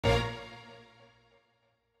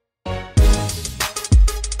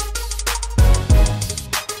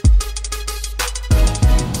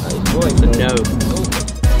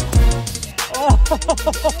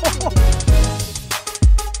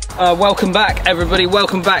Welcome back, everybody.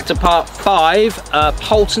 Welcome back to part 5.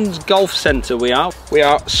 Paultons Golf Centre. We are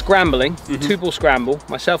scrambling, 2-ball scramble.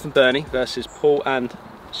 Myself and Bernie versus Paul and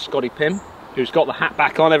Scotty Pym, who's got the hat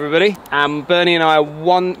back on. Everybody. Bernie and I are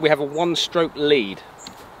we have a 1-stroke lead,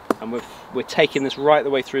 and we're taking this right the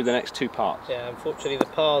way through the next 2 parts. Yeah, unfortunately the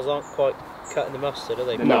pars aren't quite cutting the mustard, are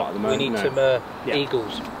they? They're not at the moment. We need some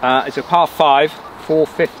eagles. It's a par 5,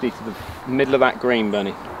 450 to the middle of that green,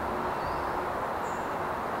 Bernie.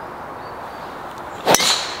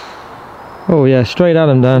 Oh yeah, straight at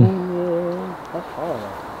him, Dan.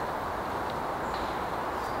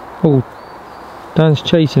 Oh, Dan's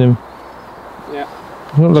chasing him. Yeah,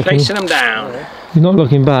 not looking, chasing him down. He's not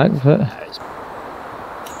looking back, but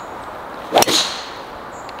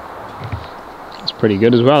it's pretty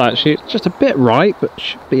good as well, actually. It's just a bit right, but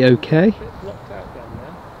should be okay.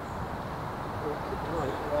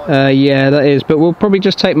 Yeah, that is, but we'll probably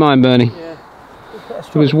just take mine, Bernie. Yeah.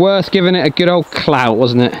 It was worth giving it a good old clout,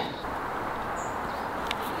 wasn't it?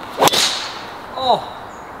 Oh,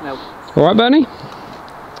 no. All right, Bernie?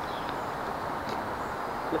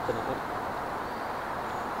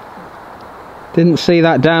 Didn't see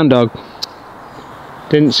that down, dog.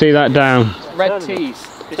 Didn't see that down. Red tees.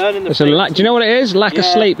 Do you know what it is? Lack of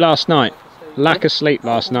sleep last night. Lack of sleep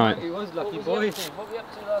last night. He was lucky, boy. What were you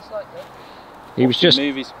up to last night, then? He was just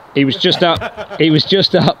up. He was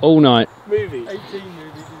just up all night. Movies. 18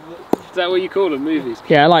 movies. Is that what you call them, movies?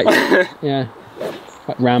 Yeah, like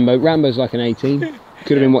Rambo. Rambo's like an 18.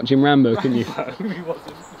 Could have been watching Rambo, couldn't you? He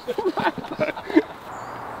wasn't.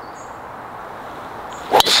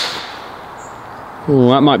 Oh,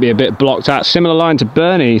 that might be a bit blocked out. Similar line to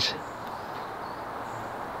Bernie's.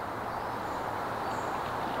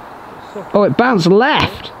 Oh, it bounced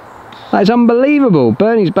left. That is unbelievable.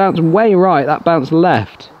 Bernie's bounced way right. That bounced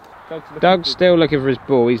left. Doug's still looking for his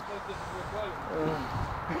ball. He's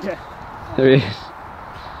there he is.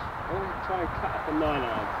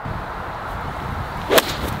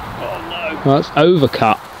 Well, that's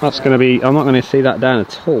overcut. That's going to be. I'm not going to see that down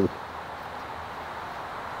at all.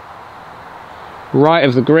 Right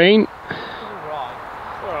of the green.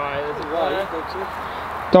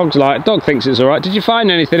 Dog thinks it's all right. Did you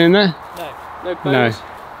find anything in there? No. No bones. No.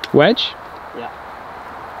 Wedge? Yeah.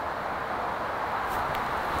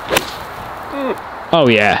 Oh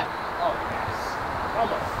yeah.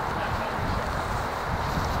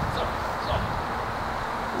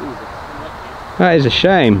 That is a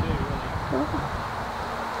shame.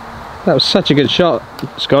 That was such a good shot,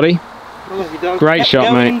 Scotty. Great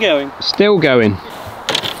shot, mate. Still going.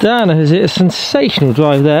 Dan has hit a sensational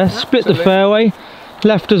drive there. Split the fairway,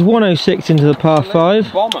 left us 106 into the par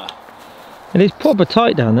 5. Bomber. It is proper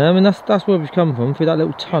tight down there. I mean, that's where we've come from, through that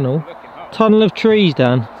little tunnel. Tunnel of trees,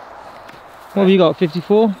 Dan. What have you got,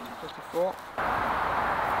 54? 54.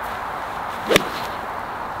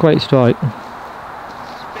 Great strike.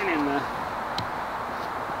 Spin in there.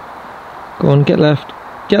 Go on, get left.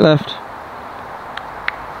 Get left.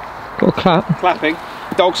 Got a clap. Clapping.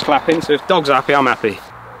 Dog's clapping, so if Dog's happy, I'm happy.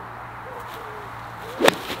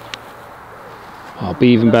 Oh, be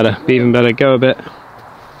even better. Be even better. Go a bit.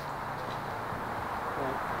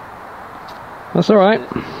 That's alright.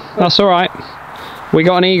 That's alright. We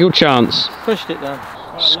got an eagle chance. Pushed it down.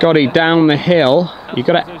 Scotty down the hill. You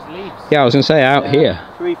got it. Yeah, I was going to say out here.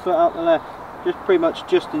 3 foot out the left. Just pretty much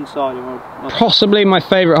just inside of Possibly my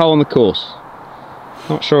favourite hole on the course.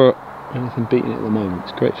 Not sure anything beating it at the moment.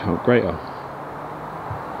 It's a great hole. Great hole.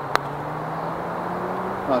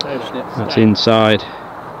 That's inside.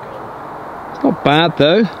 It's not bad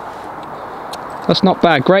though. That's not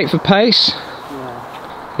bad. Great for pace.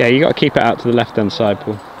 Yeah, you got to keep it out to the left hand side,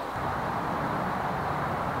 Paul.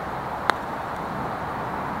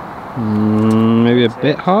 Maybe a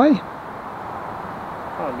bit high.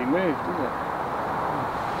 Hardly moved, is it?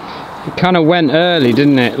 It kind of went early,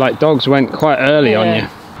 didn't it? Like Dogs went quite early on you.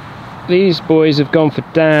 These boys have gone for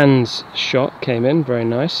Dan's shot. Came in very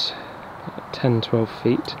nice. 10-12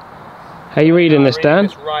 feet. How are you reading this, Dan?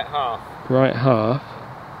 It's right half. Right half.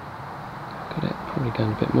 Got it probably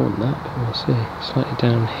going a bit more than that, but we'll see. Slightly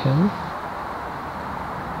downhill.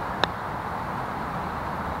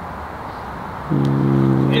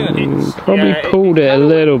 Probably pulled it a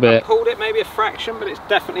little bit. Pulled it maybe a fraction, but it's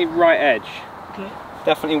definitely right edge. Okay.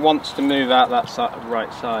 Definitely wants to move out that side,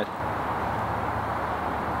 right side.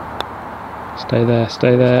 Stay there,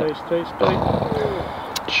 stay there. Stay.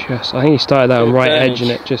 Oh, just, I think he started that on right edge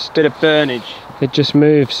and it just... Bit of burnage. It just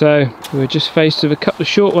moved, so we're just faced with a couple of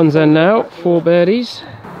short ones then now. 4 birdies.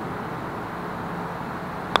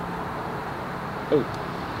 Oh,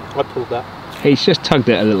 I pulled that. He's just tugged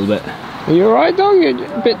it a little bit. Are you alright, dog? You're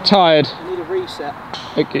a bit tired. I need a reset.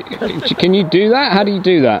 Okay. Can you do that? How do you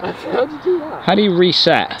do that? How do you do that? How do you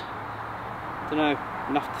reset? I don't know.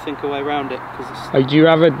 Enough to think a way around it because Do you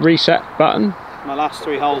have a reset button? my last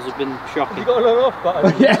 3 holes have been shocking. You got an on-off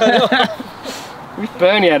button? Yeah. Wish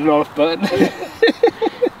Bernie had an on-off button.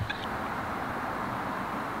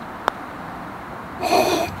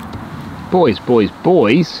 Boys.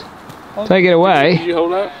 Take it away. Did you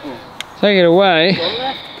hold that? Take it away.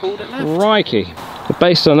 Pulled it left. Crikey. But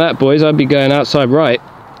based on that, boys, I'd be going outside right.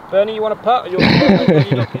 Bernie, you want a putt or you want to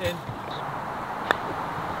putt? You lock it in?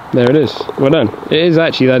 There it is. Well done. It is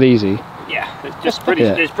actually that easy. Yeah, it's just pretty.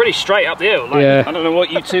 It's pretty straight up the hill. Like, Yeah. I don't know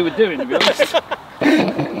what you two were doing, to be honest.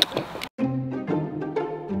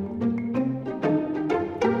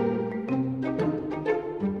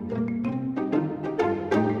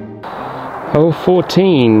 Hole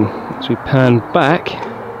 14, as we pan back.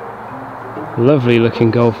 Lovely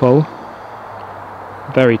looking golf hole.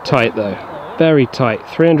 Very tight though. Very tight.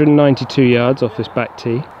 392 yards off this back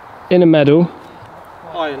tee. In a medal.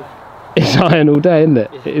 Iron. It's iron all day, isn't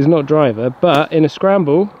it? It is not driver, but in a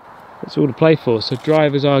scramble, it's all to play for. So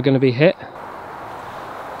drivers are going to be hit.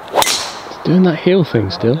 It's doing that heel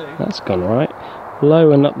thing still. That's gone right.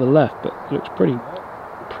 Low and up the left, but it looks pretty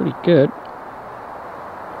good.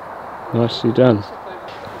 Nicely done.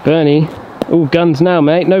 Bernie, all guns now,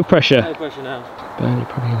 mate. No pressure. No pressure now. Bernie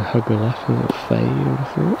probably going to hug the left with a little fade, I would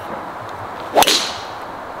have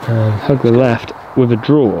thought. And hug the left with a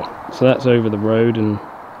draw. So that's over the road and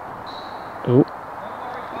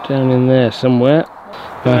down in there somewhere.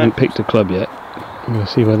 I haven't picked a club yet. I'm going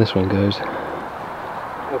to see where this one goes.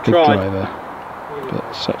 Big driver,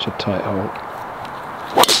 but such a tight hole.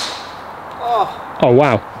 Oh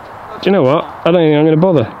wow! Do you know what? I don't think I'm going to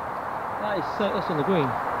bother. That's on the green.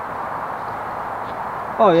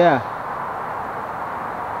 Oh yeah.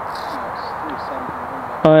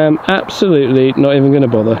 I am absolutely not even going to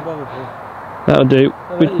bother. That'll do.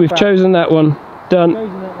 We've chosen that one. Done.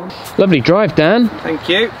 Lovely drive, Dan. Thank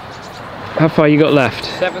you. How far you got left?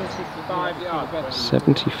 75 yards.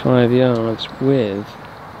 75 yards with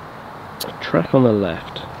a track on the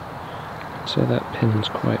left. So that pin's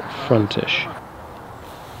quite frontish.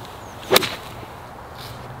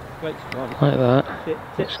 Like that.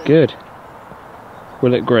 Looks good.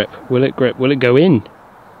 Will it grip? Will it grip? Will it go in?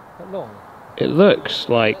 It looks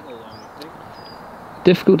like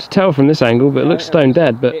difficult to tell from this angle, but it looks stone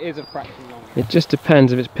dead. But It is a fraction long. it just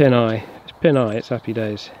depends if it's pin eye. If it's pin eye, it's happy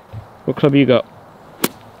days. What club you got?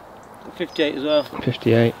 58 as well.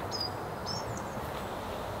 58.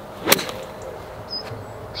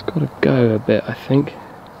 It's got to go a bit, I think.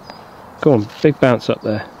 Go on, big bounce up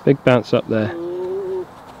there. Big bounce up there.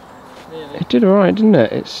 It did alright, didn't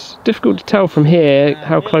it? It's difficult to tell from here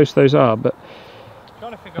how close those are, but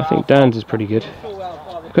I think Dan's is pretty good.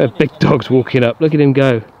 Look at big dogs walking up. Look at him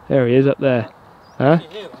go. There he is up there. Huh?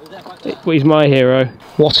 He's my hero.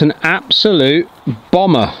 What an absolute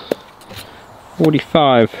bomber.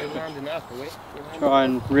 45. Try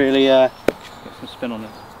and really get some spin on it.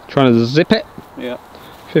 Trying to zip it. Yeah.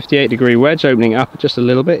 58-degree wedge opening up just a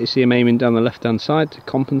little bit. You see him aiming down the left-hand side to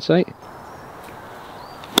compensate.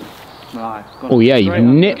 Right. Oh yeah, you've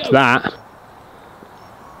nipped that.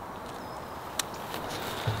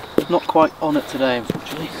 Not quite on it today,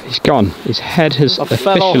 unfortunately. He's gone. His head has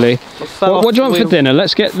officially. Fell What do you want off for dinner?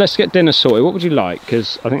 Let's get dinner sorted. What would you like?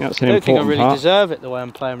 Because I think that's an I don't think I important really part. deserve it the way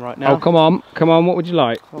I'm playing right now. Oh come on. What would you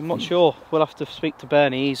like? I'm not sure. We'll have to speak to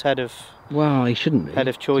Bernie. He's head of Well, he shouldn't be. head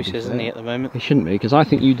of choices, isn't he, at the moment? He shouldn't be, because I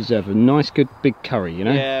think you deserve a nice, good, big curry. You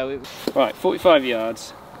know. Yeah. Right, 45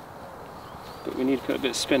 yards. But we need to put a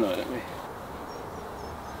bit of spin on it, don't we?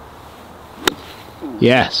 Ooh.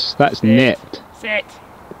 Yes, that's nipped. Sit.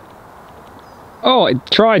 Oh, it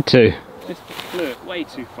tried to. Just flew it way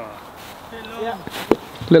too far.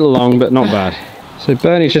 Little long, but not bad. So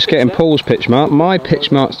Bernie's just getting Paul's pitch mark. My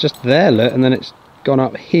pitch mark's just there, look, and then it's gone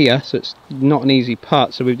up here, so it's not an easy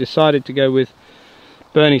putt. So we've decided to go with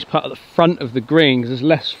Bernie's putt at the front of the green because there's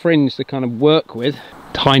less fringe to kind of work with.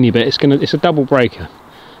 Tiny bit. It's a double breaker,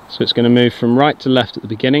 so it's going to move from right to left at the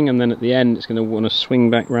beginning, and then at the end it's going to want to swing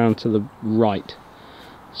back round to the right.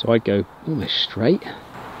 So I go almost straight.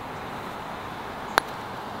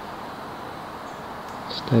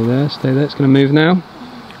 Stay there, stay there. It's going to move now.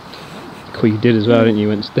 Cool, you did as well, didn't you?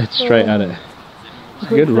 Went dead straight at it.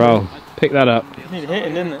 It's a good roll. Pick that up. Need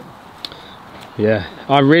hitting, didn't it? Yeah,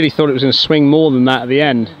 I really thought it was going to swing more than that at the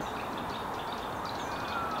end.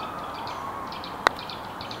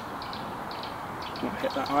 Not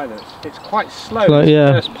hit that either. It's quite slow.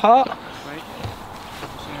 Yeah. First part.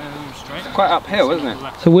 Quite quite uphill, isn't it?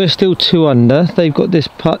 So we're still 2 under. They've got this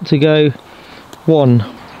putt to go 1.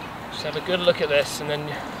 Just have a good look at this, and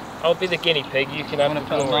then I'll be the guinea pig. You can have the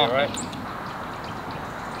glory, right?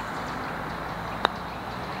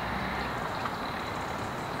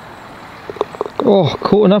 Oh,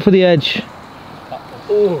 caught enough of the edge.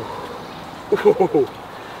 Oh.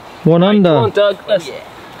 1 under. Come on, Doug. Let's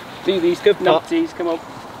do these good nutties. Come on.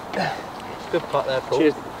 Good putt there, Paul.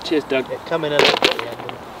 Cheers, cheers, Doug. Yeah, come in a little bit.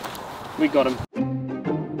 We got him.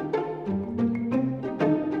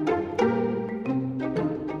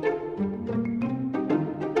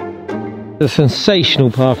 A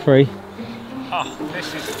sensational par 3. Oh,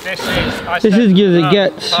 this is This is as good as it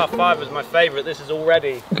gets. Par 5 was my favourite. This is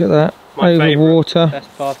already Look at that. my Over favourite. water.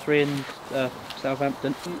 Best par 3 in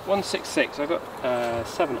Southampton. 166. I got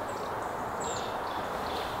 7.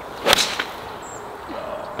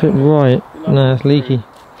 Bit right. No, it's leaky.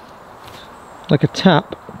 Like a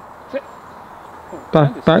tap.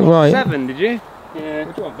 Back right. 7, did you?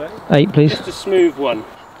 Yeah. 8, please. Just a smooth one.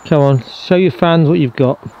 Come on, show your fans what you've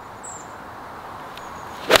got.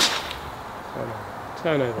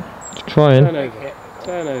 Turn over. Trying. Turn over.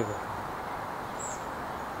 Turn over.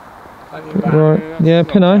 Right. Yeah,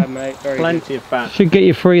 Pino. Bad, mate. Very Plenty of fat. Should get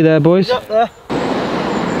you 3 there, boys. Up there.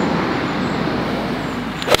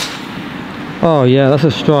 Oh yeah, that's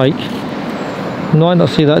a strike. Might not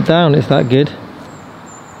see that down, it's that good.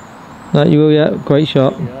 No, you will, yeah, great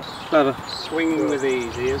shot. Clever. Swing with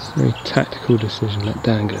ease, he is. Very tactical decision. Let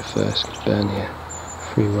Dan go first. Burn here.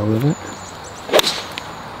 Free roll of it.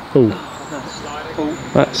 Oh,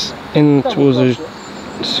 that's in towards the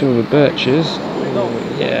silver birches.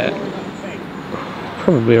 Yeah,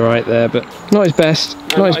 probably right there, but not his best.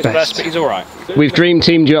 Not his best. But he's all right. We've dream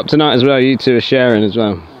teamed you up tonight as well. You two are sharing as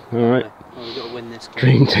well. All right. Oh, we've got to win this game.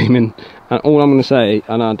 Dream teaming. And all I'm going to say,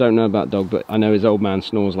 and I don't know about Dog, but I know his old man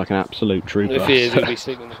snores like an absolute trooper. If he is, he'll be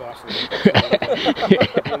sleeping in the bathroom.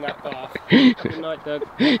 In that bath. Good night, Doug.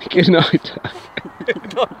 Good night,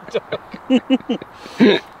 Doug.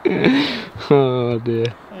 Oh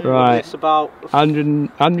dear. Right. It's about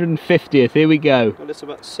 150th. Here we go. well, it's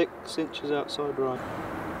about 6 inches outside right.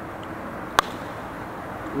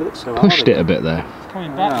 It looks so Pushed hard, it a bit there.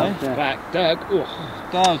 Coming back, though. Back, Doug. Oh,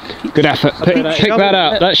 Doug. Good effort. Pick that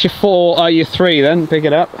up. That's your 4. Your 3 then. Pick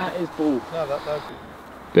it up. that is ball. No, that Doug.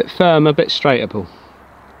 Bit firmer, bit straighter, Paul.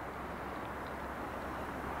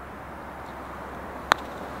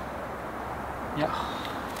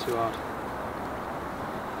 Too hard.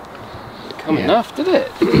 Come enough, did it?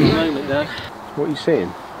 Moment there. What are you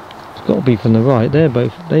seeing? It's got to be from the right. They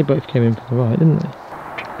both came in from the right, didn't they?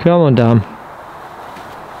 Come on, Dan.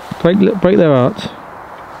 Break their hearts.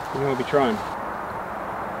 You know, I'll be trying.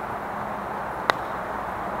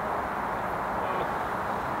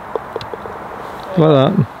 Like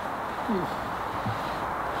that.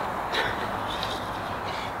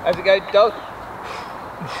 How's it go, Doug?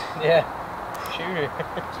 Yeah. Shoot it.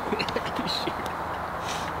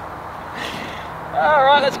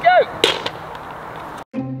 Alright, let's go!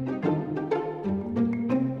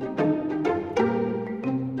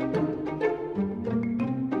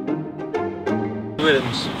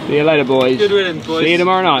 Riddance. See you later, boys. Good riddance, boys. See you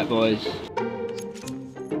tomorrow night, boys.